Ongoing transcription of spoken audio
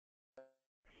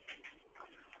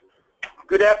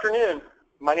Good afternoon.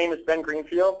 My name is Ben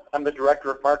Greenfield. I'm the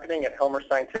Director of Marketing at Helmer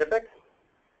Scientific.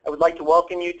 I would like to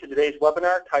welcome you to today's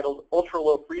webinar titled Ultra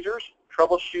Low Freezers,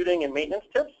 Troubleshooting and Maintenance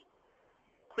Tips.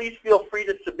 Please feel free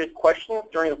to submit questions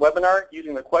during the webinar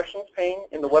using the questions pane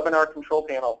in the webinar control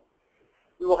panel.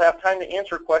 We will have time to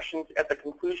answer questions at the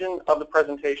conclusion of the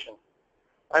presentation.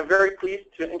 I'm very pleased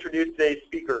to introduce today's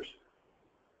speakers.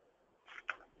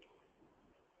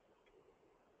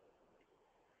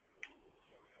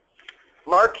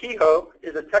 Mark Kehoe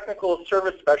is a technical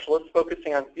service specialist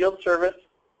focusing on field service,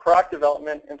 product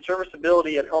development, and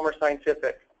serviceability at Helmer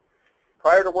Scientific.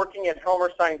 Prior to working at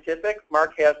Helmer Scientific,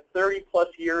 Mark has 30-plus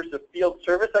years of field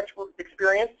service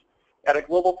experience at a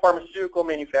global pharmaceutical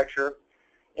manufacturer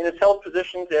and has held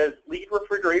positions as lead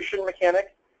refrigeration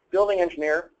mechanic, building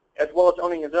engineer, as well as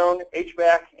owning his own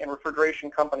HVAC and refrigeration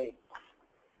company.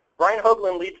 Brian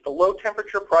Hoagland leads the low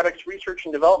temperature products research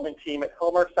and development team at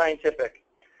Helmer Scientific.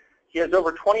 He has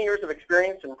over 20 years of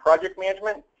experience in project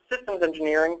management, systems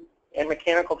engineering, and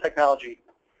mechanical technology.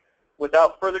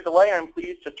 Without further delay, I'm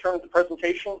pleased to turn the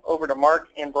presentation over to Mark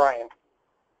and Brian.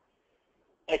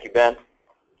 Thank you, Ben.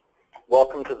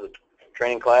 Welcome to the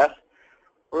training class.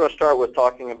 We're going to start with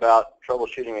talking about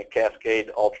troubleshooting a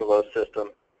Cascade ultra-low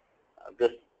system.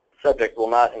 This subject will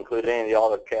not include any of the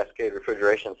other Cascade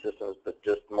refrigeration systems, but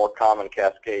just more common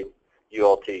Cascade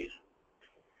ULTs.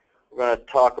 We're going to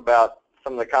talk about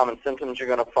some of the common symptoms you're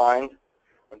going to find.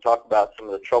 We're going to talk about some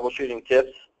of the troubleshooting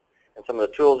tips and some of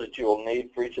the tools that you will need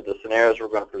for each of the scenarios we're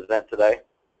going to present today.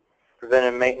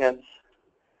 Preventive maintenance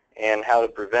and how to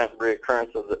prevent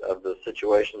reoccurrence of the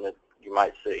situation that you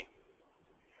might see.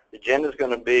 The agenda is going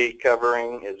to be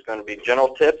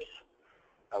general tips,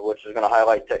 which is going to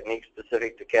highlight techniques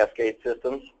specific to Cascade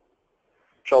systems,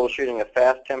 troubleshooting a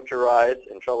fast temperature rise,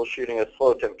 and troubleshooting a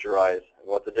slow temperature rise, and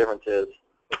what the difference is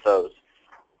with those.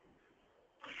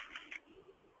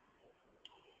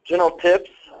 General tips.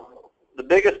 The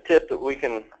biggest tip that we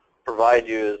can provide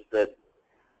you is that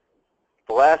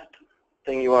the last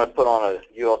thing you want to put on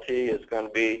a ULT is going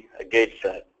to be a gauge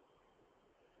set.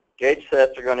 Gauge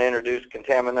sets are going to introduce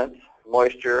contaminants,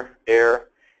 moisture, air,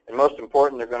 and most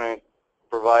important, they're going to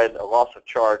provide a loss of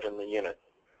charge in the unit.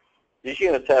 These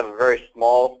units have a very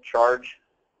small charge,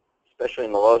 especially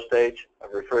in the low stage of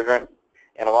refrigerant,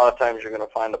 and a lot of times you're going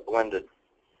to find a blended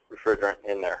refrigerant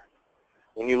in there.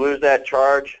 When you lose that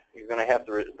charge, you're going to have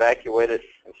to evacuate it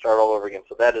and start all over again.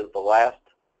 So that is the last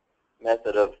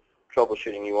method of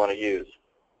troubleshooting you want to use.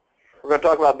 We're going to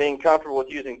talk about being comfortable with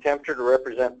using temperature to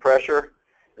represent pressure.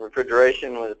 In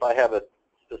refrigeration, if I have a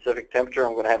specific temperature,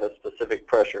 I'm going to have a specific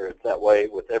pressure. It's that way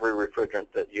with every refrigerant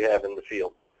that you have in the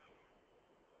field.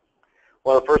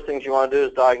 One of the first things you want to do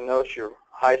is diagnose your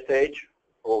high stage,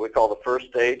 or what we call the first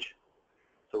stage.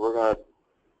 So we're going to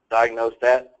diagnose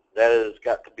that. That has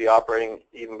got to be operating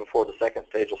even before the second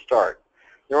stage will start.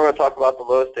 Then we're going to talk about the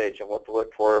low stage and what to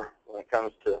look for when it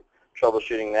comes to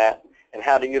troubleshooting that, and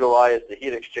how to utilize the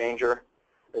heat exchanger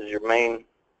as your main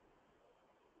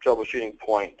troubleshooting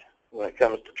point when it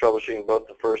comes to troubleshooting both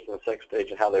the first and the second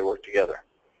stage and how they work together.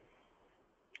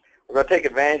 We're going to take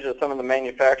advantage of some of the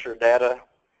manufacturer data,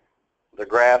 the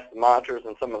graphs, the monitors,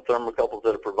 and some of the thermocouples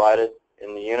that are provided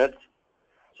in the units.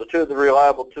 So two of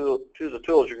the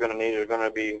tools you're going to need are going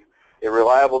to be a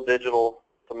reliable digital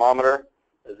thermometer,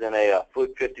 as in a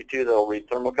Fluke 52 that will read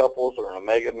thermocouples, or an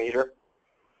Omega meter,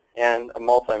 and a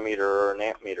multimeter or an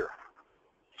amp meter.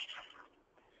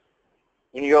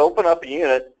 When you open up a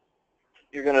unit,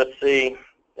 you're going to see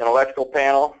an electrical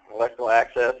panel, electrical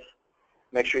access.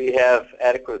 Make sure you have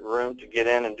adequate room to get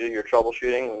in and do your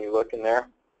troubleshooting when you look in there.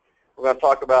 We're going to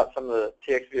talk about some of the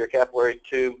TXV or capillary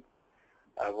tube,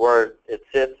 where it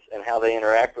sits and how they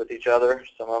interact with each other.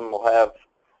 Some of them will have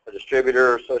a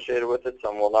distributor associated with it,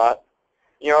 some will not.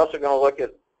 You're also going to look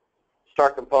at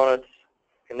start components,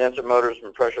 condenser motors,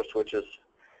 and pressure switches.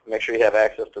 Make sure you have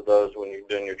access to those when you're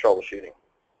doing your troubleshooting.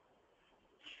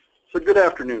 So good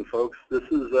afternoon, folks. This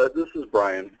is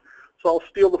Brian. So I'll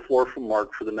steal the floor from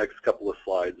Mark for the next couple of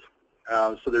slides.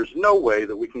 So there's no way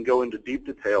that we can go into deep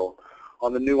detail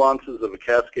on the nuances of a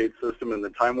Cascade system in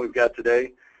the time we've got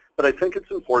today, but I think it's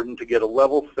important to get a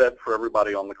level set for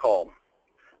everybody on the call.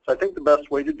 So I think the best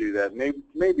way to do that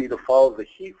may be to follow the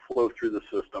heat flow through the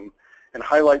system and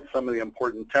highlight some of the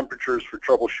important temperatures for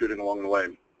troubleshooting along the way.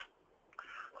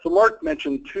 So Mark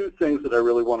mentioned two things that I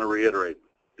really want to reiterate: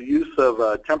 the use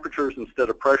of temperatures instead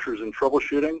of pressures in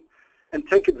troubleshooting, and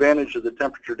take advantage of the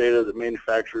temperature data that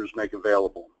manufacturers make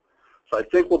available. So I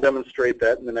think we'll demonstrate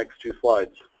that in the next two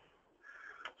slides.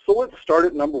 So let's start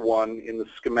at number one in the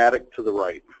schematic to the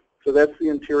right. So that's the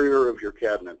interior of your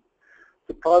cabinet.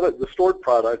 The stored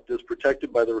product is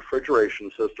protected by the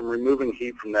refrigeration system, removing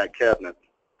heat from that cabinet.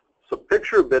 So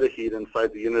picture a bit of heat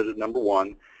inside the unit at number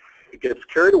 1. It gets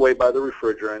carried away by the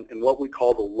refrigerant in what we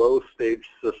call the low stage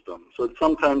system. So it's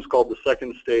sometimes called the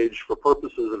second stage. For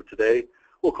purposes of today,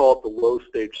 we'll call it the low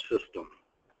stage system.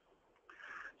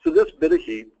 So this bit of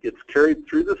heat gets carried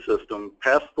through the system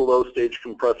past the low stage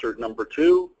compressor at number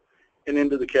 2 and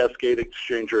into the cascade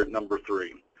exchanger at number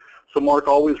 3. So Mark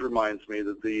always reminds me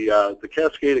that the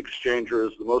cascade exchanger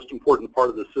is the most important part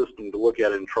of the system to look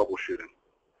at in troubleshooting.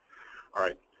 All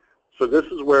right, so this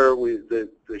is where the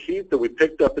heat that we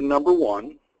picked up in number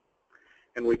 1,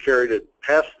 and we carried it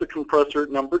past the compressor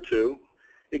at number 2.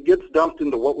 It gets dumped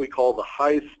into what we call the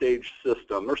high stage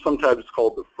system, or sometimes it's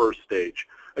called the first stage.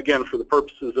 Again, for the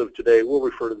purposes of today, we'll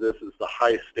refer to this as the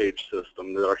high stage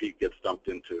system that our heat gets dumped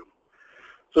into.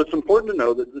 So it's important to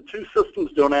know that the two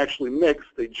systems don't actually mix,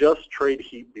 they just trade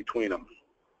heat between them.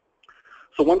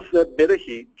 So once that bit of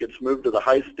heat gets moved to the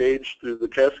high stage through the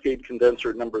cascade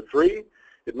condenser at number 3,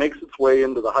 it makes its way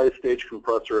into the high stage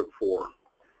compressor at 4,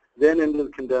 then into the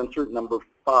condenser at number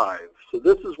 5. So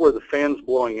this is where the fan's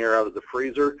blowing air out of the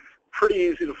freezer. Pretty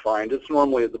easy to find. It's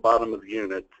normally at the bottom of the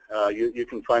unit. You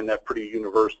can find that pretty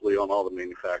universally on all the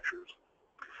manufacturers.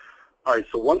 All right,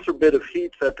 so once a bit of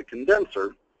heat's at the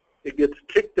condenser, it gets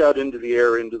kicked out into the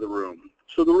air into the room.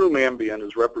 So the room ambient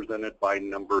is represented by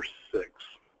number 6.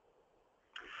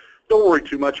 Don't worry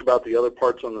too much about the other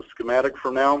parts on the schematic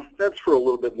for now. That's for a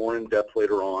little bit more in depth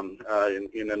later on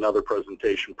in another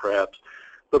presentation perhaps.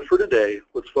 But for today,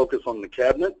 let's focus on the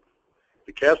cabinet,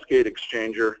 the cascade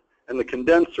exchanger, and the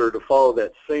condenser to follow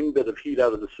that same bit of heat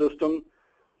out of the system.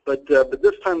 But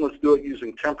this time let's do it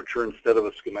using temperature instead of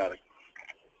a schematic.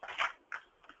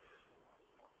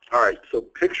 All right, so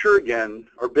picture again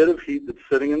our bit of heat that's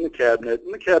sitting in the cabinet,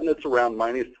 and the cabinet's around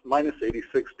minus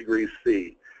 86 degrees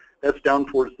C. That's down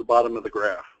towards the bottom of the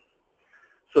graph.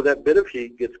 So that bit of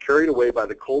heat gets carried away by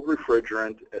the cold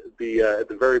refrigerant at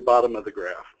the very bottom of the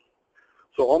graph.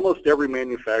 So almost every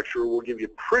manufacturer will give you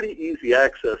pretty easy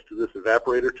access to this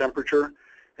evaporator temperature,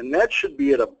 and that should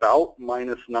be at about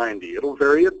minus 90. It'll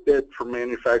vary a bit from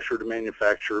manufacturer to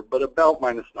manufacturer, but about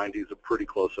minus 90 is a pretty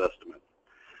close estimate.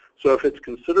 So if it's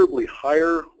considerably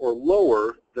higher or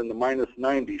lower than the minus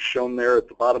 90 shown there at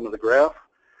the bottom of the graph,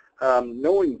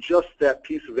 knowing just that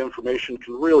piece of information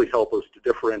can really help us to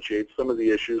differentiate some of the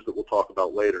issues that we'll talk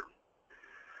about later.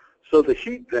 So the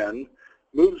heat then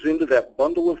moves into that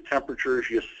bundle of temperatures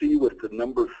you see with the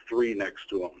number 3 next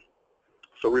to them.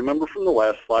 So remember from the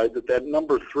last slide that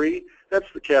number 3,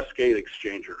 that's the cascade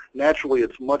exchanger. Naturally,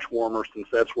 it's much warmer since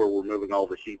that's where we're moving all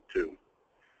the heat to.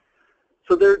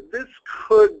 So this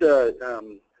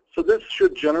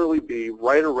should generally be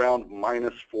right around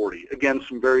minus 40. Again,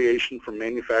 some variation from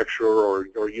manufacturer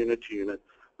or unit to unit,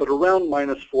 but around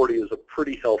minus 40 is a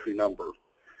pretty healthy number.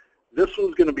 This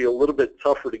one's going to be a little bit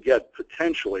tougher to get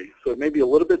potentially, so it may be a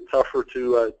little bit tougher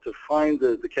to find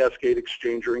the cascade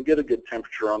exchanger and get a good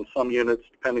temperature on some units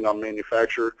depending on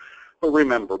manufacturer. But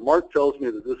remember, Mark tells me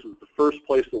that this is the first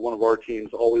place that one of our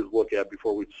teams always look at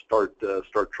before we start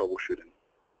troubleshooting.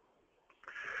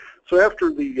 So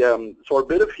after so our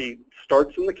bit of heat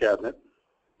starts in the cabinet,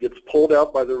 gets pulled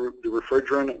out by the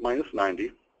refrigerant at minus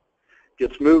 90,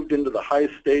 gets moved into the high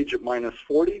stage at minus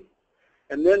 40,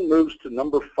 and then moves to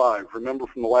number 5. Remember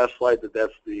from the last slide that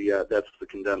that's the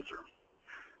condenser.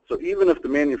 So even if the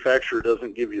manufacturer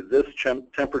doesn't give you this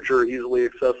temperature easily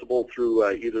accessible through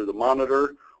either the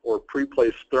monitor or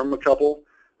pre-placed thermocouple,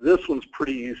 this one's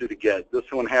pretty easy to get. This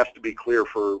one has to be clear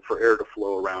for air to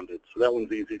flow around it, so that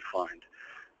one's easy to find.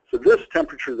 So this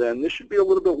temperature then, this should be a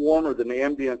little bit warmer than the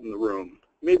ambient in the room,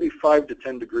 maybe 5 to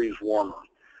 10 degrees warmer.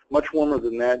 Much warmer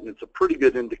than that, and it's a pretty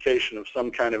good indication of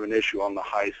some kind of an issue on the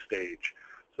high stage.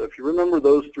 So if you remember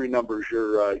those 3 numbers,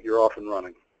 you're off and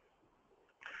running.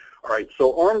 All right,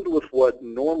 so armed with what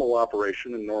normal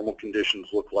operation and normal conditions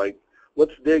look like,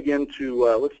 let's dig into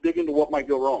what might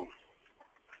go wrong.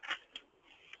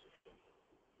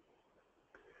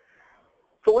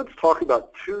 So let's talk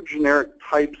about 2 generic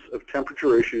types of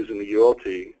temperature issues in the ULT,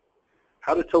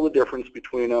 how to tell the difference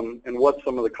between them, and what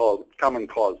some of the common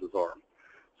causes are.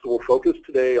 So we'll focus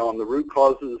today on the root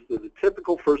causes that a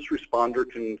typical first responder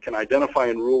can identify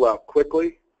and rule out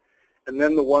quickly, and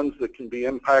then the ones that can be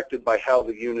impacted by how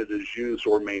the unit is used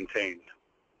or maintained.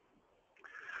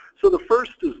 So the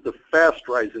first is the fast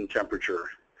rise in temperature.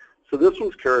 So this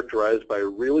one's characterized by a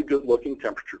really good-looking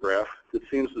temperature graph that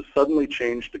seems to suddenly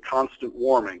change to constant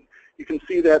warming. You can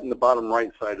see that in the bottom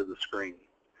right side of the screen.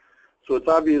 So it's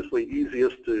obviously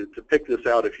easiest to pick this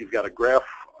out if you've got a graph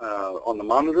on the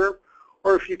monitor,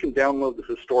 or if you can download the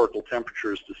historical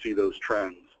temperatures to see those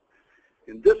trends.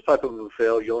 In this type of a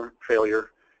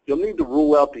failure, you'll need to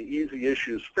rule out the easy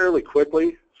issues fairly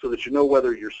quickly so that you know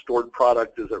whether your stored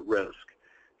product is at risk.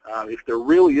 If there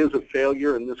really is a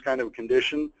failure in this kind of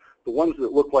condition, the ones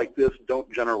that look like this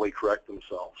don't generally correct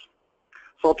themselves.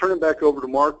 So I'll turn it back over to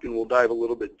Mark, and we'll dive a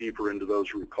little bit deeper into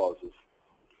those root causes.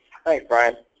 Thanks,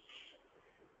 Brian.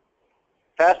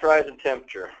 Fast rise in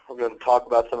temperature. We're going to talk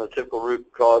about some of the typical root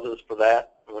causes for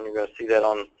that, and you're going to see that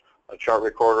on a chart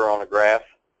recorder on a graph.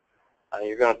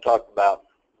 You're going to talk about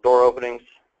door openings,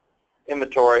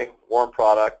 inventory, warm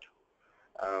product,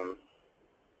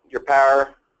 your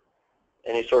power,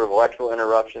 any sort of electrical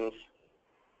interruptions.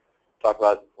 Talk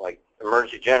about like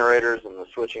emergency generators and the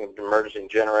switching of emergency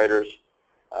generators,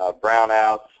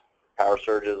 brownouts, power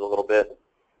surges a little bit.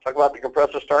 Talk about the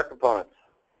compressor start components,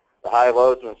 the high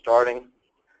loads when starting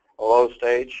a low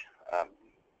stage.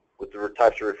 With the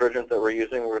types of refrigerant that we're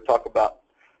using, we're going to talk about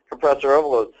compressor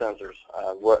overload sensors,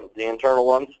 what the internal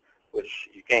ones, which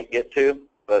you can't get to,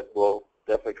 but will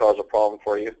definitely cause a problem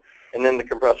for you, and then the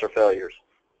compressor failures.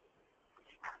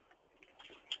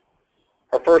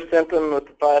 Our first symptom with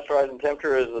the fast rise in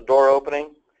temperature is the door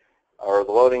opening or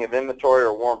the loading of inventory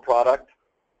or warm product.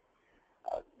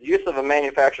 The use of a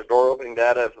manufacturer door opening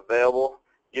data, if available,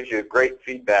 gives you a great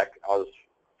feedback as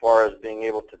far as being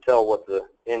able to tell what the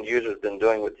end user has been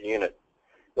doing with the unit.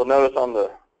 You'll notice on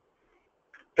the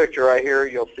picture right here,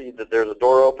 you'll see that there's a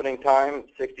door opening time,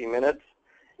 60 minutes.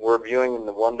 We're viewing in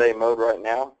the one-day mode right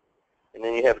now. And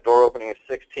then you have door opening of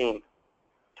 16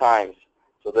 times.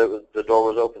 So the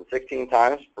door was open 16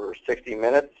 times for 60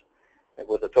 minutes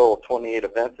with a total of 28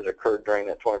 events that occurred during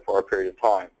that 24-hour period of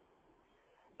time.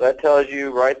 So that tells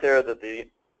you right there that the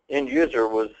end user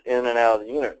was in and out of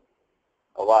the unit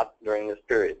a lot during this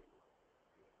period.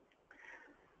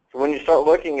 So when you start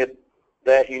looking at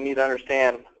that, you need to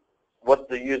understand what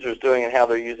the user is doing and how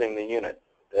they're using the unit.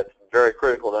 That's very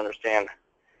critical to understand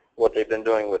what they've been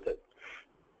doing with it.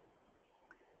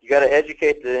 You got to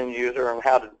educate the end user on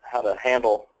how to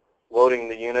handle loading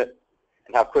the unit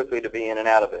and how quickly to be in and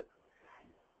out of it.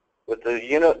 With the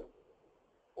unit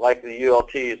like the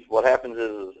ULTs, what happens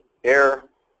is air,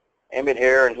 ambient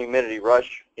air and humidity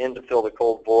rush in to fill the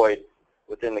cold void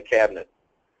within the cabinet.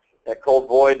 That cold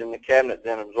void in the cabinet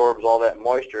then absorbs all that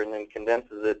moisture and then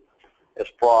condenses it as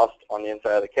frost on the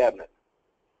inside of the cabinet.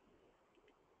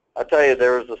 I tell you,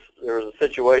 there was a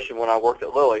situation when I worked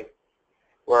at Lilly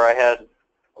where I had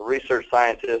a research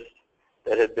scientist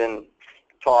that had been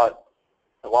taught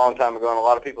a long time ago, and a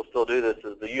lot of people still do this,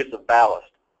 is the use of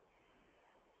ballast.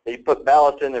 They put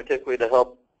ballast in there typically to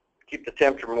help keep the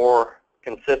temperature more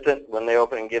consistent when they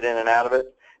open and get in and out of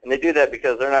it. And they do that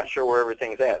because they're not sure where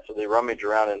everything's at, so they rummage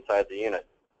around inside the unit.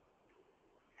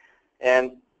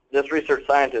 And this research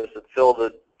scientist had filled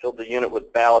the unit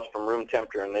with ballast from room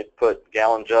temperature, and they'd put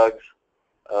gallon jugs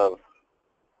of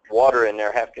water in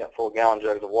there, full gallon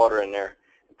jugs of water in there,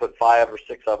 and put 5 or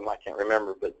 6 of them, I can't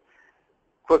remember, but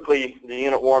quickly the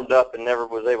unit warmed up and never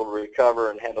was able to recover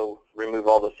and had to remove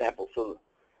all the samples. So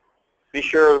be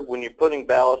sure when you're putting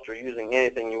ballast or using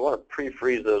anything, you want to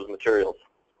pre-freeze those materials.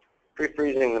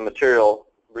 Pre-freezing the material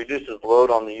reduces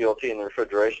load on the ULT and the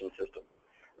refrigeration system.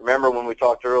 Remember when we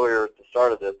talked earlier at the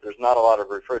start of this, there's not a lot of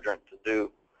refrigerant to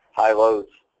do high loads,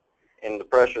 and the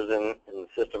pressures in the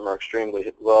system are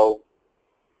extremely low,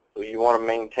 so you want to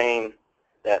maintain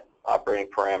that operating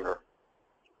parameter.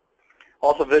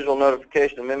 Also, visual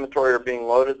notification of inventory are being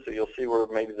loaded, so you'll see where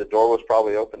maybe the door was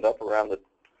probably opened up around the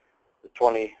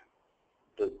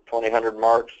 2000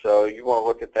 mark, so you want to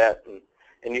look at that,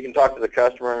 and you can talk to the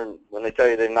customer, and when they tell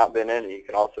you they've not been in, you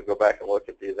can also go back and look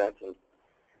at the events and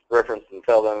reference and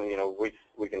tell them, you know,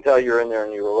 we can tell you're in there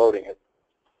and you were loading it.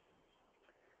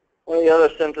 One of the other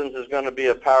symptoms is going to be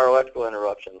a power electrical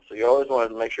interruption, so you always want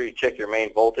to make sure you check your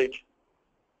main voltage.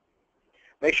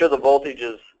 Make sure the voltage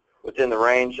is within the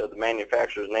range of the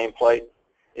manufacturer's nameplate.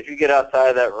 If you get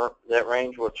outside of that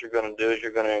range, what you're going to do is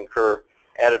you're going to incur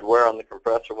added wear on the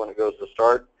compressor when it goes to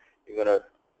start. You're going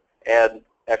to add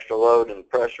extra load and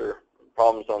pressure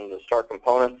problems on the start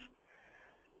components.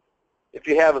 If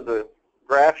you have the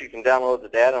graph, you can download the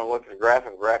data and look at the graph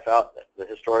and graph out the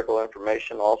historical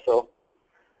information also.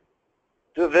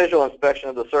 Do a visual inspection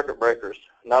of the circuit breakers,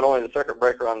 not only the circuit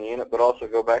breaker on the unit, but also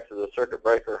go back to the circuit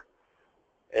breaker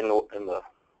in the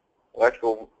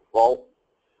electrical vault.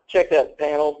 Check that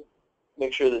panel,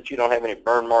 make sure that you don't have any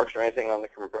burn marks or anything on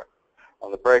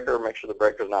the breaker, make sure the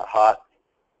breaker is not hot.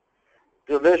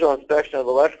 Do a visual inspection of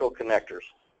the electrical connectors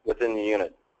within the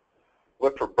unit.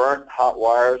 Look for burnt hot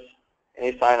wires,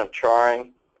 any sign of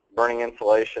charring, burning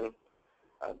insulation,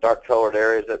 dark colored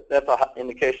areas. That's an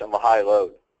indication of a high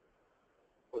load.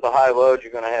 With a high load,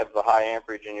 you're going to have the high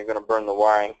amperage and you're going to burn the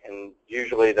wiring, and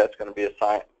usually that's going to be a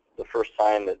sign, the first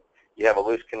sign that you have a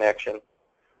loose connection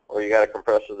or you got a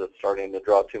compressor that's starting to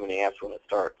draw too many amps when it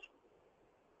starts.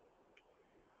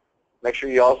 Make sure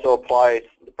you also apply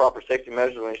the proper safety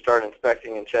measures when you start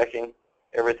inspecting and checking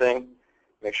everything.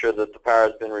 Make sure that the power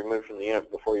has been removed from the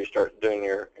unit before you start doing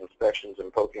your inspections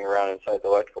and poking around inside the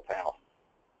electrical panel.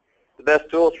 The best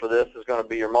tools for this is going to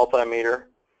be your multimeter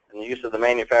and the use of the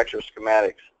manufacturer's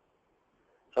schematics.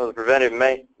 Some of the preventive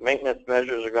maintenance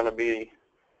measures are going to be,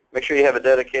 make sure you have a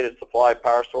dedicated supply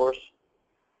power source.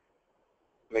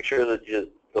 Make sure that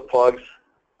the plugs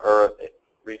are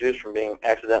reduced from being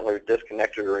accidentally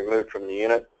disconnected or removed from the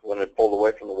unit when it's pulled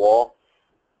away from the wall.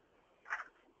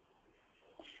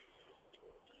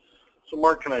 So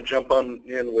Mark, can I jump on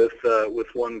in with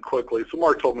one quickly? So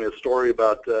Mark told me a story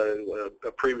about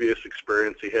a previous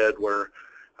experience he had where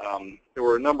there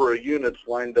were a number of units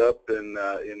lined up in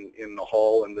the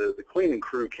hall, and the cleaning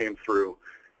crew came through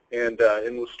and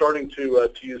was starting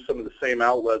to use some of the same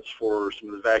outlets for some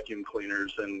of the vacuum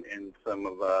cleaners and some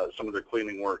of their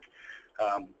cleaning work.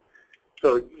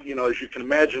 So, you know, as you can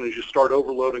imagine, as you start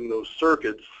overloading those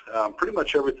circuits, pretty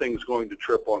much everything's going to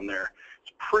trip on there.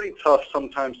 It's pretty tough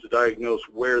sometimes to diagnose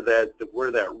where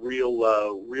that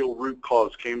real root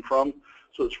cause came from.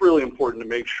 So it's really important to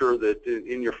make sure that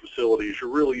in your facilities you're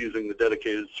really using the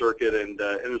dedicated circuit and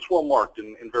it's well marked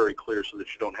and very clear so that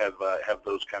you don't have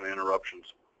those kind of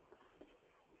interruptions.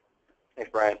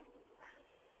 Thanks, Brian.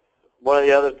 One of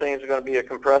the other things is going to be a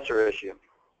compressor issue.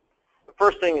 The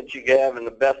first thing that you have, and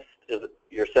the best, is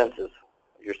your senses.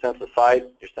 Your sense of sight,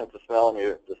 your sense of smell, and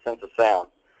the sense of sound.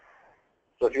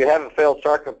 So if you have a failed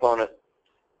start component,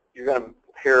 you're going to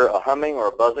hear a humming or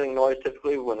a buzzing noise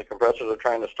typically when the compressors are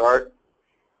trying to start.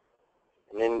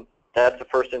 And then that's the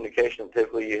first indication that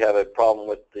typically you have a problem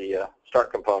with the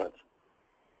start components.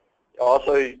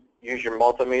 Also, use your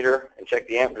multimeter and check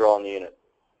the amp draw on the unit.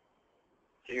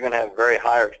 So you're going to have a very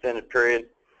high or extended period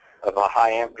of a high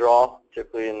amp draw,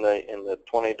 typically in the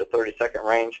 20 to 30 second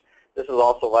range. This is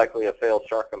also likely a failed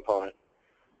start component.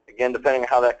 Again, depending on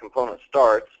how that component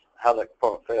starts, how that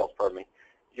component fails, pardon me,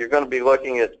 you're going to be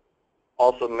looking at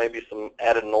also maybe some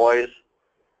added noise,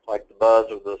 like the buzz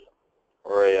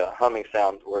or a humming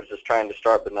sound where it's just trying to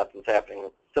start but nothing's happening,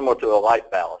 similar to a light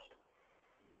ballast.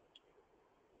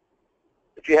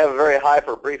 If you have a very high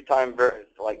for a brief time,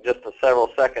 like just for several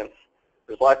seconds,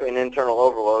 there's likely an internal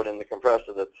overload in the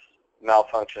compressor that's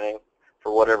malfunctioning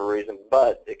for whatever reason,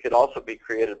 but it could also be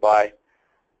created by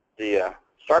the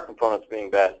start components being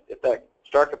bad. If that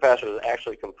start capacitor is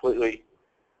actually completely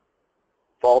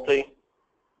faulty,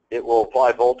 it will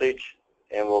apply voltage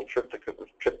and will trip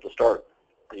the start,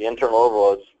 the internal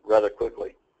overloads, rather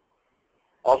quickly.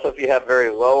 Also, if you have very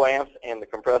low amps and the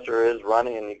compressor is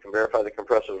running and you can verify the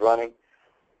compressor is running,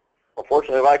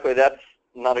 unfortunately, likely that's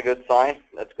not a good sign.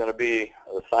 That's going to be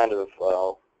a sign of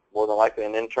more than likely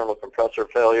an internal compressor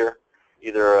failure.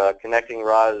 Either a connecting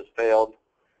rod has failed,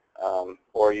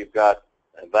 or you've got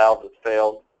a valve that's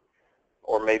failed,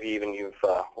 or maybe even you've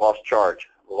lost charge.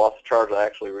 The loss of charge will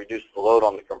actually reduce the load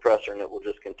on the compressor and it will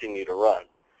just continue to run.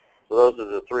 So those are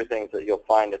the three things that you'll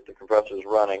find if the compressor is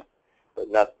running, but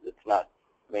it's not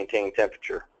maintaining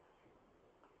temperature.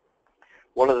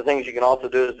 One of the things you can also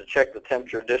do is to check the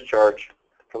temperature discharge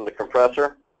from the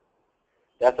compressor.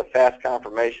 That's a fast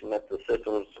confirmation that the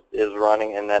system is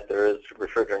running and that there is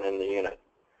refrigerant in the unit.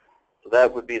 So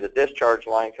that would be the discharge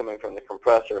line coming from the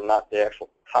compressor, not the actual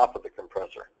top of the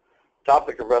compressor. The top of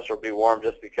the compressor will be warm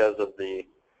just because of the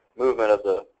movement of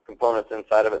the components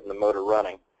inside of it and the motor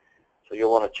running. So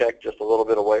you'll want to check just a little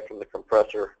bit away from the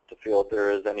compressor to feel if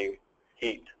there is any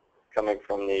heat coming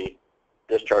from the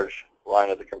discharge line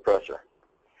of the compressor.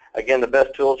 Again, the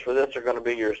best tools for this are going to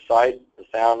be your sight, the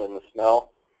sound, and the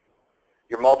smell.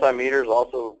 Your multimeter is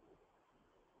also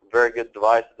a very good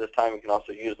device. At this time, you can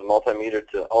also use the multimeter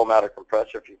to ohm out a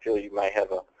compressor if you feel you might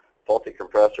have a faulty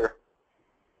compressor.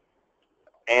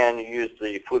 And you use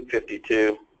the Fluke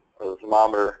 52 or the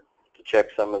thermometer to check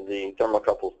some of the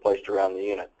thermocouples placed around the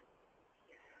unit.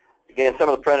 Again, some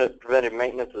of the preventive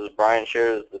maintenance, as Brian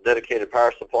shared, is the dedicated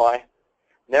power supply.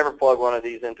 Never plug one of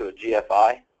these into a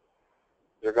GFI.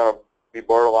 They're going to be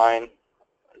borderline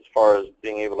as far as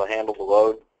being able to handle the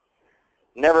load.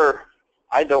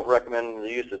 I don't recommend the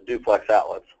use of duplex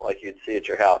outlets like you'd see at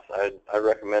your house. I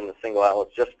recommend the single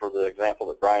outlets just for the example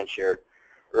that Brian shared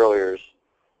earlier.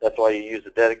 That's why you use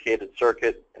a dedicated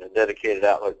circuit and a dedicated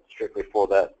outlet strictly for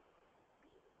that.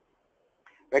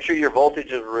 Make sure your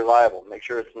voltage is reliable. Make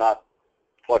sure it's not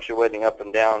fluctuating up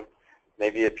and down.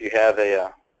 Maybe if you have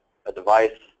a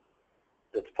device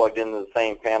that's plugged into the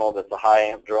same panel that's a high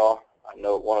amp draw, I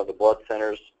know one of the blood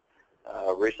centers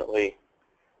recently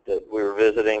that we were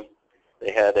visiting,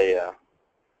 they had a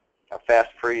fast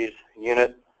freeze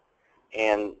unit,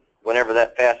 and whenever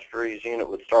that fast freeze unit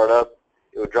would start up,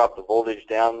 it would drop the voltage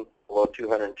down below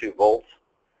 202 volts,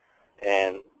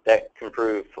 and that can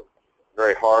prove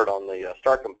very hard on the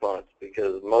start components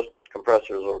because most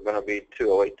compressors are going to be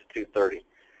 208 to 230.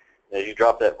 And as you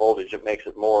drop that voltage, it makes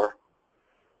it more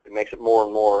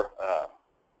and more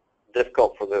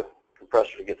difficult for the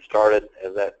compressor to get started,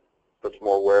 as that puts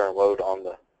more wear and load on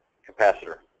the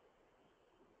capacitor.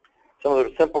 Some of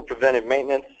the simple preventive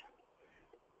maintenance,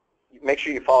 make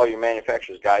sure you follow your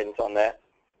manufacturer's guidance on that.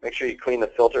 Make sure you clean the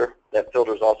filter. That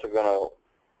filter is also going to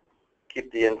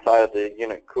keep the inside of the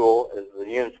unit cool. As the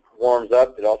unit warms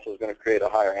up, it also is going to create a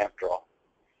higher amp draw.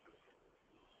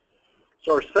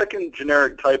 So our second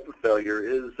generic type of failure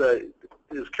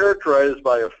is characterized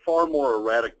by a far more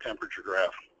erratic temperature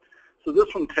graph. So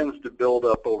this one tends to build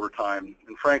up over time,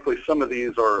 and frankly, some of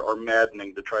these are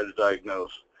maddening to try to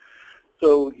diagnose.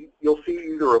 So you'll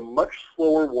see either a much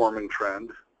slower warming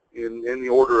trend in the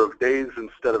order of days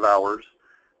instead of hours,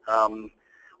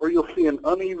 or you'll see an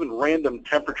uneven random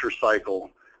temperature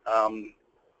cycle.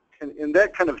 And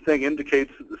that kind of thing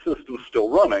indicates that the system's still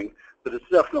running, but it's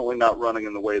definitely not running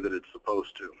in the way that it's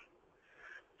supposed to.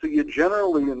 So you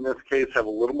generally, in this case, have a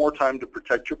little more time to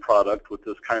protect your product with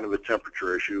this kind of a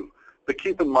temperature issue, but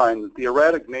keep in mind that the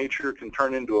erratic nature can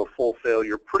turn into a full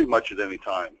failure pretty much at any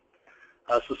time.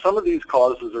 So some of these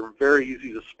causes are very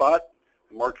easy to spot.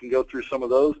 Mark can go through some of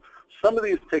those. Some of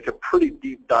these take a pretty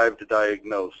deep dive to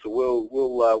diagnose, so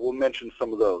we'll mention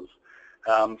some of those.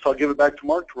 So I'll give it back to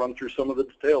Mark to run through some of the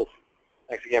details.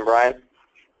 Thanks again, Brian.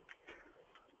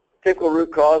 Typical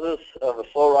root causes of a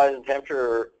slow rise in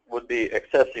temperature would be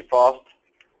excessive frost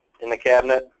in the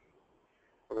cabinet.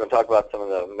 We're going to talk about some of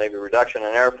the maybe reduction in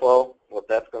airflow, what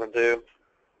that's going to do.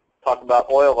 Talk about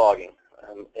oil logging.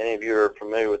 Any of you are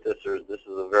familiar with this, or this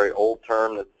is a very old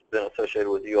term that's been associated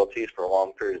with ULTs for a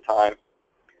long period of time.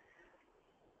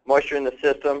 Moisture in the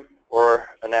system or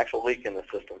an actual leak in the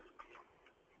system.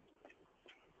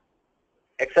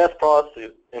 Excess frost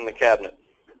in the cabinet.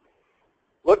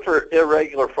 Look for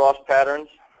irregular frost patterns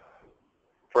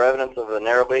for evidence of an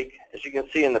air leak. As you can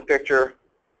see in the picture,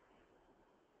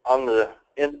 on the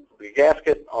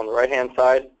gasket on the right-hand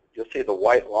side, you'll see the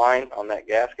white line on that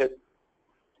gasket.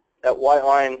 That white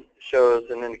line shows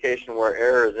an indication where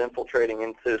air is infiltrating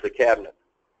into the cabinet.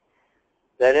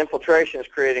 That infiltration is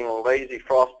creating a lazy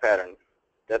frost pattern.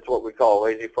 That's what we call a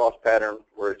lazy frost pattern,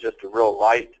 where it's just a real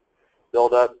light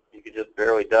buildup. You can just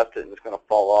barely dust it and it's going to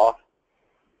fall off.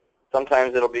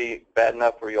 Sometimes it'll be bad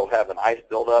enough where you'll have an ice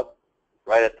buildup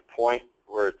right at the point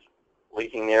where it's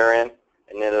leaking the air in,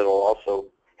 and then it'll also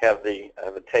have a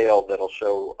tail that'll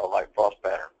show a light frost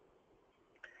pattern.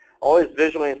 Always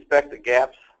visually inspect the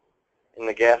gaps in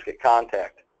the gasket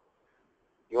contact.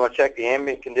 You want to check the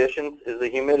ambient conditions. Is the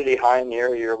humidity high in the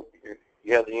area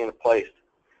you have the unit placed?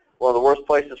 One of the worst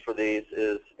places for these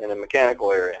is in a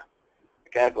mechanical area.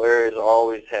 Mechanical areas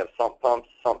always have sump pumps,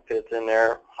 sump pits in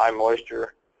there, high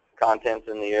moisture contents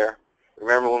in the air.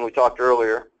 Remember when we talked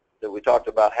earlier that we talked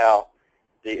about how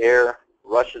the air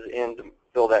rushes in to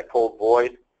fill that cold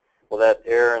void? Well, that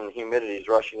air and humidity is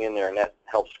rushing in there, and that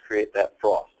helps create that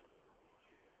frost.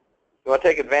 You want to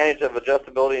take advantage of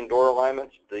adjustability in door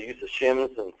alignments, the use of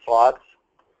shims and slots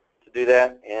to do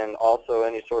that, and also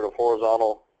any sort of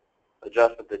horizontal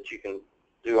adjustment that you can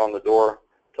do on the door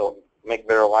to make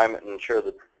better alignment and ensure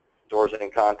the doors are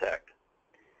in contact.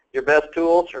 Your best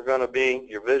tools are going to be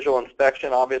your visual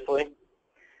inspection, obviously,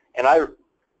 and I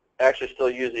actually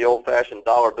still use the old-fashioned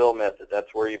dollar bill method.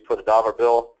 That's where you put a dollar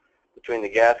bill between the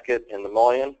gasket and the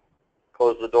mullion,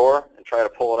 close the door, and try to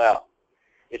pull it out.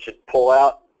 It should pull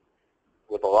out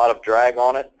with a lot of drag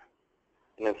on it,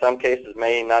 and in some cases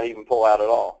may not even pull out at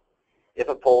all. If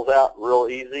it pulls out real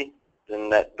easy, then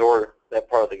that door, that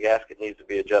part of the gasket needs to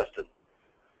be adjusted.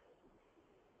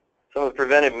 Some of the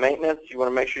preventive maintenance, you want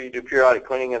to make sure you do periodic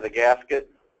cleaning of the gasket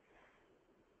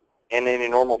and any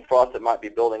normal frost that might be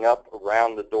building up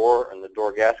around the door and the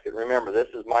door gasket. Remember, this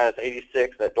is minus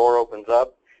 86. That door opens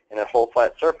up, and that whole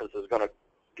flat surface is going to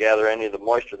gather any of the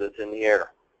moisture that's in the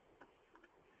air.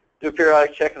 Do a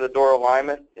periodic check of the door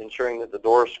alignment, ensuring that the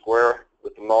door is square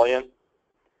with the mullion.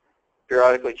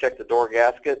 Periodically check the door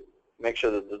gasket. Make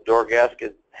sure that the door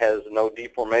gasket has no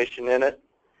deformation in it.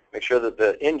 Make sure that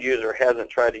the end user hasn't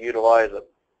tried to utilize a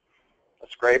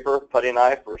scraper, putty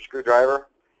knife, or a screwdriver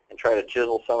and try to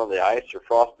chisel some of the ice or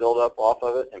frost buildup off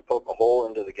of it and poke a hole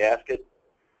into the gasket.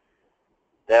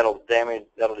 That'll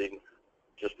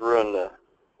just ruin the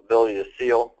ability to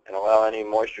seal and allow any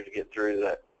moisture to get through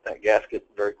that that gasket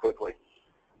very quickly.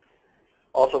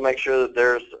 Also make sure that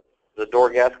there's the door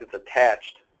gaskets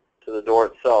attached to the door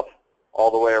itself all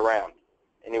the way around.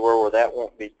 Anywhere where that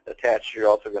won't be attached, you're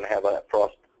also going to have that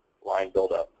frost line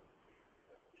build up.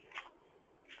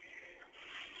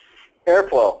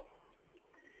 Airflow.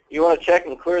 You want to check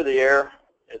and clear the air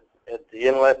at the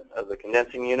inlet of the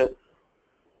condensing unit.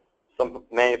 Some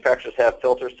manufacturers have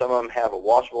filters, some of them have a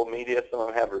washable media, some of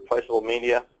them have replaceable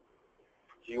media.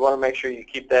 So you want to make sure you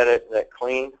keep that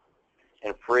clean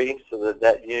and free so that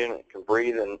that unit can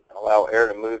breathe and allow air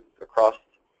to move across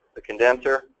the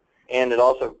condenser, and it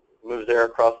also moves air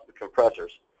across the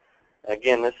compressors.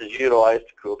 Again, this is utilized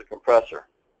to cool the compressor.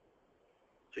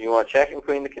 So you want to check and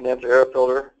clean the condenser air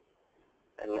filter,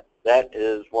 and that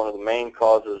is one of the main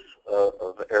causes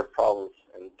of air problems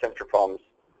and temperature problems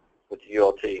with the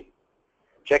ULT.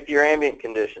 Check your ambient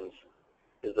conditions.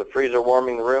 Is the freezer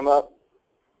warming the room up?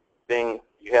 Being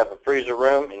you have a freezer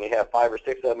room and you have 5 or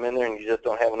 6 of them in there and you just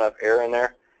don't have enough air in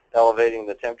there elevating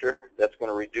the temperature, that's going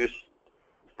to reduce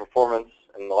the performance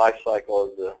and the life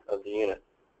cycle of the unit.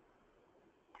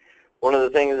 One of the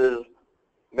things is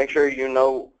make sure you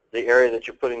know the area that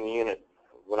you're putting the unit.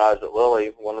 When I was at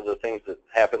Lilly, one of the things that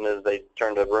happened is they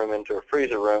turned a room into a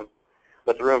freezer room,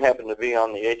 but the room happened to be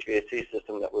on the HVAC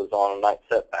system that was on a night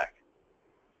setback.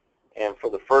 And for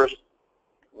the first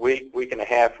week and a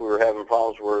half, we were having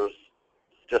problems where it was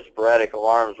just sporadic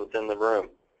alarms within the room.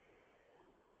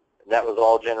 And that was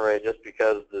all generated just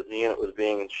because the unit was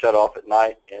being shut off at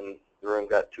night and the room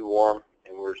got too warm,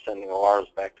 and we were sending alarms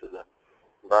back to the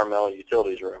environmental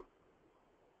utilities room.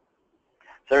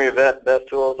 Some of your best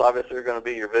tools obviously are going to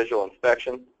be your visual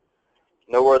inspection.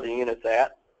 Know where the unit's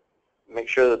at. Make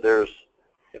sure that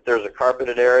if there's a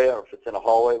carpeted area or if it's in a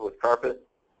hallway with carpet,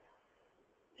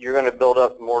 you're going to build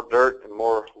up more dirt and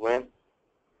more lint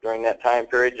during that time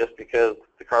period just because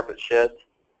the carpet sheds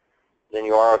than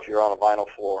you are if you're on a vinyl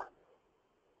floor.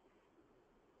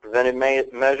 Preventive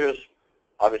measures,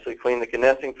 obviously clean the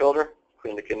condensing filter,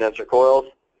 clean the condenser coils.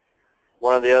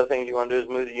 One of the other things you want to do is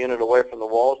move the unit away from the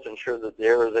walls to ensure that the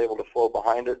air is able to flow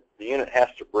behind it. The unit has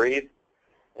to breathe.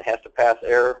 It has to pass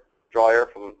air, draw air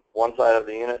from one side of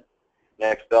the unit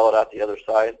and expel it out the other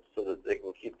side so that they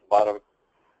can keep the bottom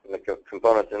and the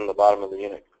components in the bottom of the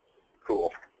unit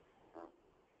cool.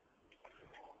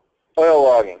 Oil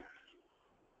logging.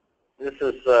 This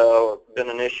has been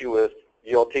an issue with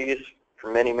ULTs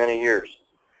for many, many years.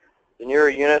 The newer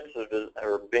units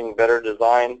are being better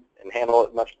designed and handle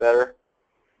it much better.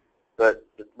 But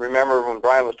remember when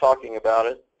Brian was talking about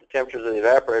it, the temperatures of the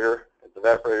evaporator at the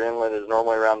evaporator inlet is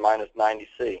normally around minus 90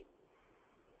 C.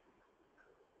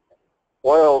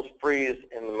 Oils freeze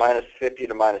in the minus 50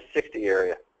 to minus 60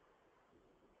 area.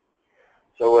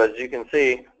 So as you can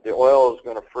see, the oil is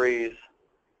going to freeze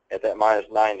at that minus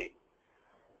 90.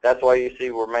 That's why you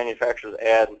see where manufacturers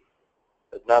add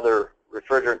another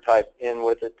refrigerant type in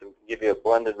with it to give you a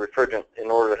blended refrigerant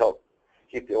in order to help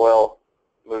keep the oil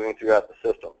moving throughout the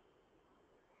system.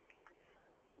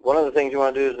 One of the things you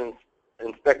want to do is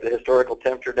inspect the historical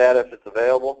temperature data if it's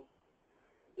available.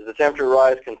 Is the temperature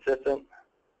rise consistent,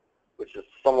 which is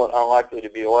somewhat unlikely to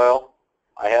be oil?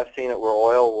 I have seen it where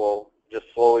oil will just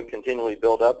slowly, continually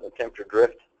build up and the temperature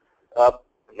drift up,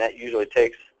 and that usually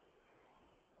takes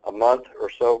a month or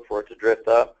so for it to drift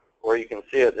up. Or you can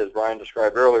see it, as Brian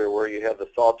described earlier, where you have the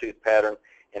sawtooth pattern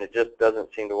and it just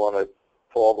doesn't seem to want to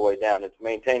pull all the way down. It's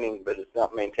maintaining, but it's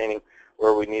not maintaining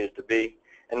where we need it to be.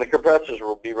 And the compressors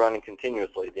will be running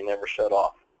continuously. They never shut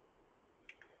off.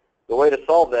 The way to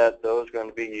solve that, though, is going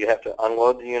to be you have to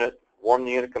unload the unit, warm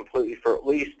the unit completely for at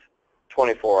least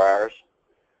 24 hours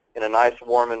in a nice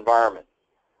warm environment.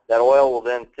 That oil will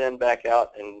then thin back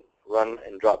out and run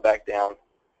and drop back down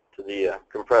to the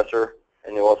compressor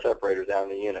and the oil separator down in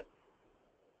the unit.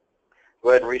 Go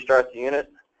ahead and restart the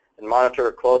unit and monitor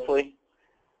it closely.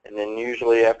 And then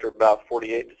usually after about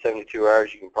 48 to 72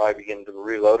 hours, you can probably begin to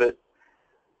reload it.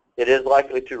 It is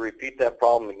likely to repeat that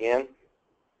problem again.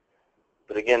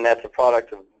 But again, that's a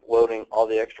product of loading all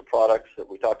the extra products that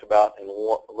we talked about and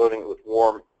loading it with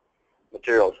warm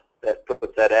materials. That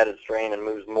puts that added strain and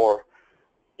moves more,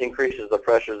 increases the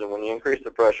pressures. And when you increase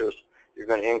the pressures, you're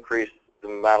going to increase the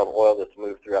amount of oil that's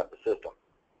moved throughout the system.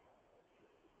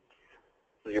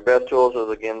 So your best tools is,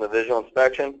 again, the visual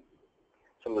inspection,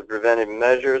 some of the preventive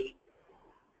measures.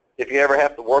 If you ever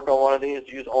have to work on one of these,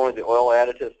 use only the oil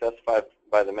additive specified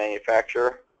by the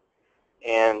manufacturer.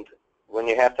 And when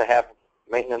you have to have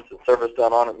maintenance and service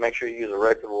done on it, make sure you use a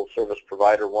reputable service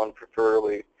provider, one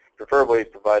preferably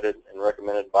provided and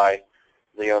recommended by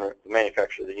the owner, the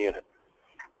manufacturer of the unit.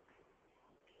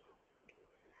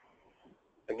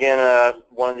 Again,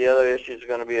 one of the other issues is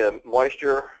going to be a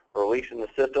moisture or leaks in the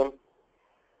system.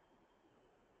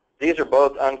 These are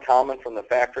both uncommon from the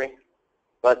factory,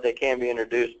 but they can be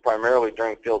introduced primarily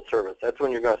during field service. That's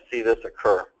when you're going to see this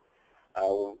occur.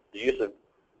 The use of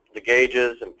the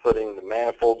gauges and putting the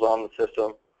manifolds on the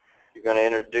system, you're going to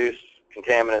introduce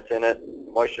contaminants in it.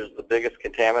 Moisture is the biggest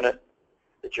contaminant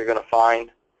that you're going to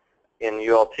find in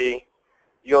ULT.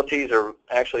 ULTs are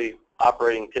actually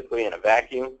operating typically in a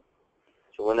vacuum.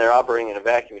 So when they're operating in a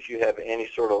vacuum, if you have any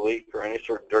sort of leak or any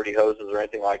sort of dirty hoses or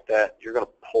anything like that, you're going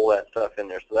to pull that stuff in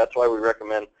there. So that's why we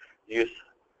recommend the use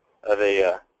of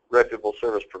a reputable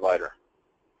service provider.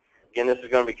 Again, this is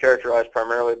going to be characterized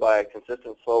primarily by a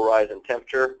consistent slow rise in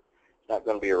temperature. It's not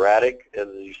going to be erratic, as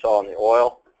you saw in the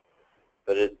oil,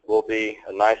 but it will be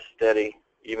a nice, steady,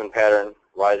 even pattern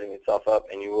rising itself up,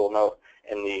 and you will know,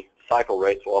 and the cycle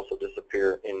rates will also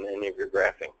disappear in any of your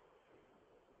graphing.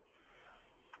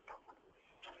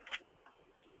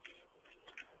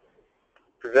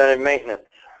 Preventive maintenance.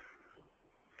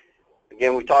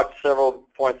 Again, we talked several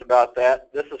points about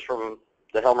that. This is from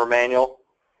the Helmer manual.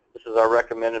 This is our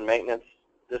recommended maintenance.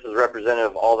 This is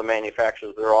representative of all the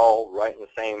manufacturers. They're all right in the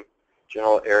same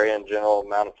general area and general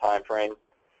amount of time frame.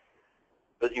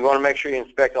 But you want to make sure you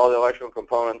inspect all the electrical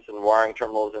components and wiring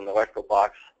terminals in the electrical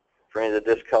box for any of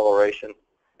the discoloration,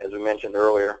 as we mentioned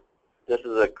earlier. This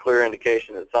is a clear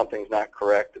indication that something's not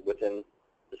correct within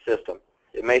the system.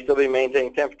 It may still be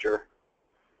maintaining temperature,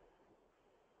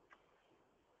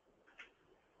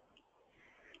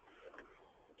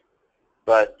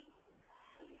 but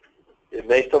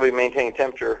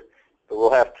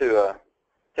we'll have to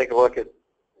take a look at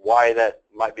why that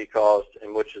might be caused,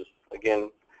 and which is, again,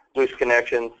 loose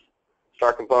connections,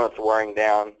 star components are wearing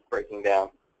down, breaking down.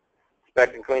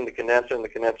 Inspect and clean the condenser and the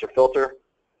condenser filter.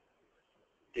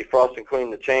 Defrost and clean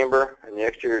the chamber and the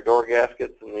exterior door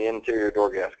gaskets and the interior door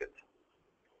gaskets.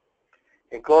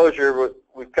 In closure,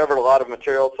 we've covered a lot of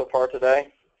material so far today.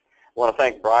 I want to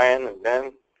thank Brian and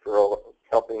Ben for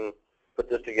helping put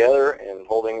this together and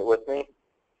holding it with me.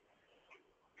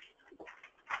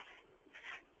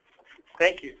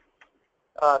 Thank you.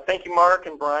 Thank you, Mark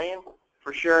and Brian,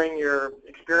 for sharing your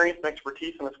experience and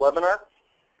expertise in this webinar.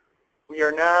 We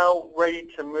are now ready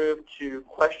to move to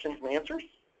questions and answers.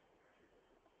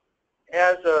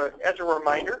 As a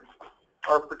reminder,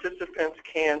 our participants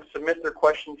can submit their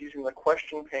questions using the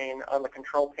question pane on the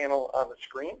control panel on the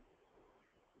screen.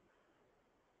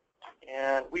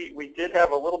 And we did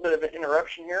have a little bit of an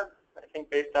interruption here, I think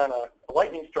based on a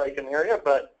lightning strike in the area,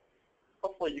 but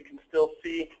hopefully you can still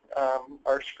see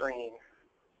our screen.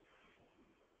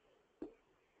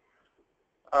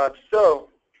 So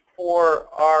for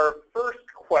our first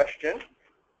question,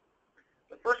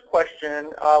 the first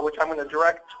question, which I'm going to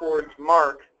direct towards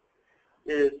Mark,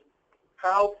 is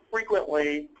how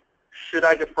frequently should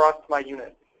I defrost my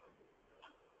unit?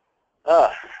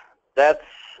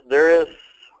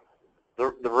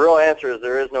 The real answer is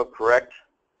there is no correct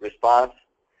response.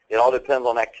 It all depends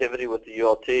on activity with the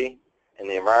ULT and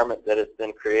the environment that it's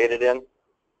been created in.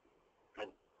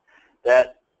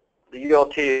 That the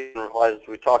ULT, as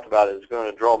we talked about, is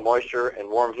going to draw moisture and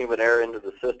warm, humid air into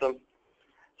the system.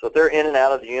 So if they're in and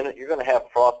out of the unit, you're going to have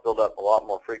frost build up a lot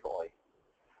more frequently.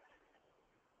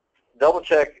 Double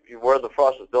check where the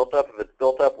frost is built up. If it's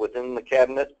built up within the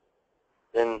cabinet,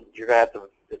 then you're going to have to,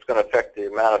 it's going to affect the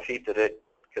amount of heat that it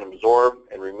can absorb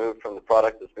and remove from the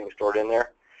product that's being stored in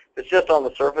there. If it's just on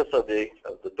the surface of the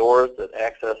doors that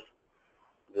access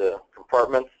the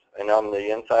compartments and on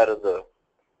the inside of the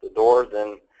door,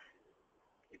 then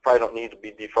you probably don't need to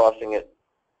be defrosting it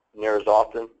near as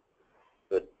often.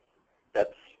 But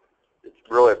it's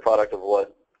really a product of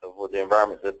what the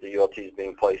environment that the ULT is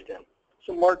being placed in.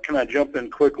 So Mark, can I jump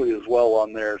in quickly as well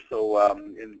on there? So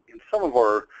in some of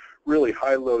our really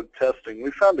high load testing,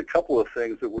 we found a couple of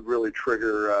things that would really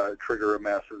trigger a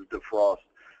massive defrost.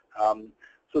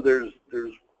 So there's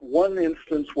one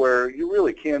instance where you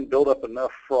really can build up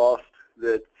enough frost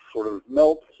that sort of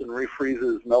melts and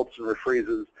refreezes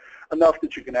enough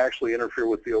that you can actually interfere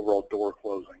with the overall door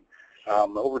closing.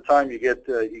 Over time, you get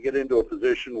into a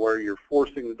position where you're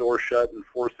forcing the door shut and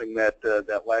forcing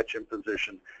that latch in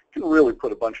position. It can really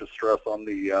put a bunch of stress on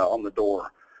the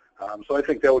door. So I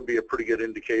think that would be a pretty good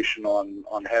indication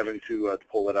on having to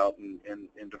pull it out and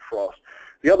defrost.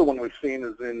 The other one we've seen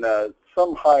is in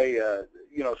some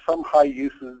high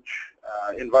usage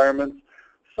environments.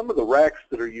 Some of the racks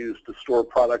that are used to store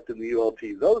product in the ULT,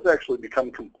 those actually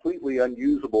become completely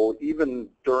unusable even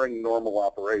during normal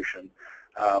operation.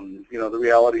 The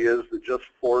reality is that just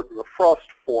the frost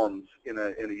forms in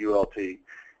a ULT,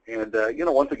 And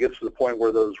once it gets to the point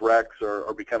where those racks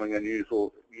are becoming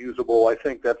unusable, I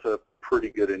think that's a pretty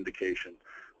good indication.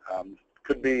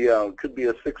 Could be a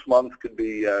 6 month, could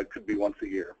be once a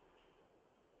year.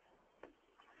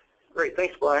 Great,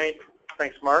 thanks, Brian.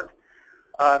 Thanks, Mark.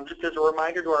 Just as a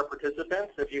reminder to our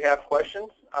participants, if you have questions,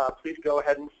 please go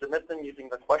ahead and submit them using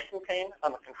the question pane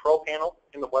on the control panel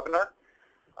in the webinar.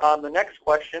 The next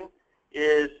question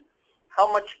is, how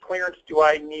much clearance do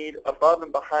I need above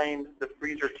and behind the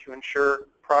freezer to ensure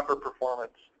proper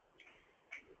performance?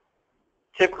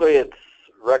 Typically, it's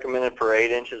recommended for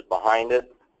 8 inches behind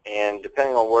it, and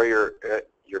depending on where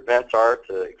your vents are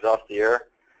to exhaust the air,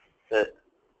 that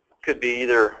could be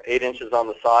either 8 inches on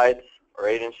the sides or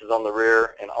 8 inches on the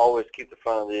rear, and always keep the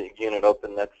front of the unit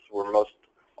open. That's where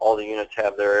all the units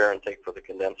have their air intake for the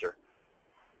condenser.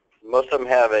 Most of them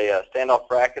have a standoff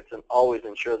brackets, and always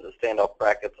ensure that the standoff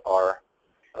brackets are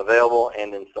available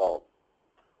and installed.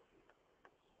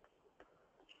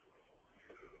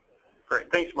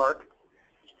 Great, thanks, Mark.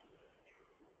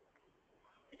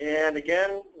 And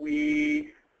again,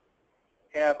 we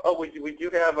have, we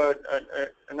do have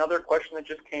another question that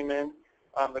just came in.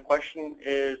 The question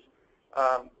is,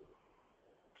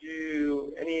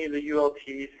 do any of the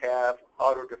ULTs have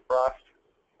auto defrost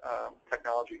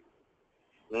technology?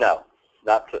 No,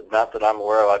 not that I'm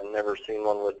aware of. I've never seen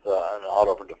one with an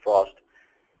auto defrost.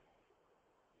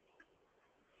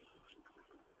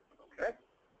 Okay.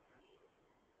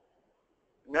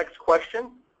 Next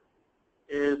question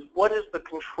is, what is the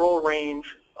control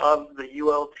range of the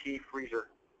ULT freezer?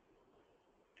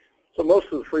 So most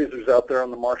of the freezers out there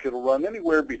on the market will run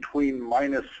anywhere between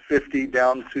 -50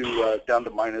 down to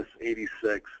minus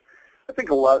 86. I think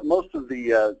most of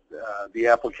the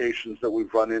applications that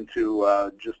we've run into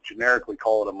just generically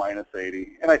call it a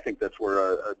 -80, and I think that's where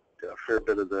a fair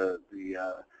bit of the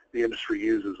industry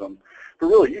uses them. But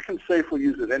really, you can safely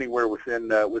use it anywhere within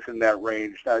that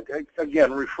range. Now,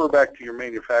 again, refer back to your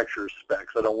manufacturer's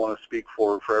specs. I don't want to speak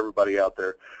for everybody out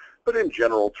there, but in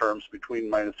general terms, between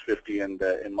 -50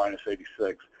 and minus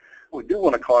 86. We do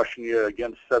want to caution you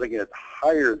against setting it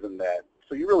higher than that.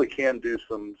 So you really can do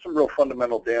some real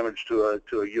fundamental damage to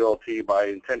a ULT by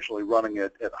intentionally running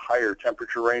it at higher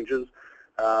temperature ranges.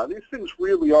 These things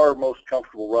really are most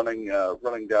comfortable running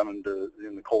down in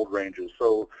the cold ranges.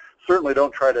 So certainly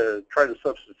don't try to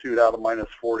substitute out a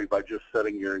 -40 by just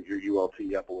setting your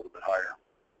ULT up a little bit higher.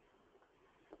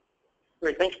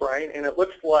 Great, thanks, Brian. And it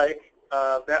looks like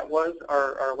that was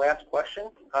our last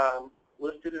question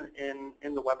listed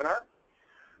in the webinar.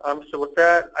 So with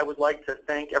that, I would like to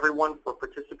thank everyone for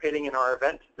participating in our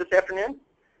event this afternoon.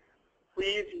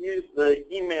 Please use the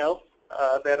emails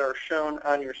that are shown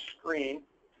on your screen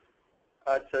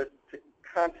to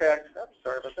contact,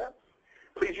 sorry about that.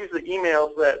 Please use the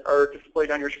emails that are displayed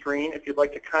on your screen if you'd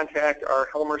like to contact our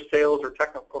Helmer sales or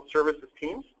technical services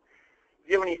teams. If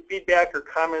you have any feedback or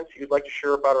comments you'd like to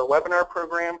share about our webinar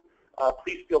program,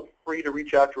 please feel free to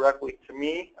reach out directly to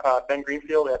me, Ben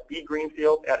Greenfield, at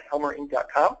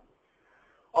bgreenfield@helmerinc.com.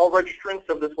 All registrants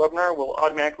of this webinar will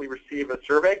automatically receive a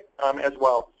survey as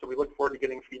well, so we look forward to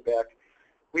getting feedback.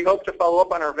 We hope to follow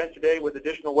up on our event today with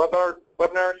additional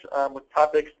webinars with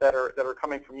topics that are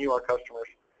coming from you, our customers.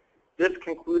 This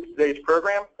concludes today's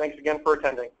program. Thanks again for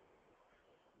attending.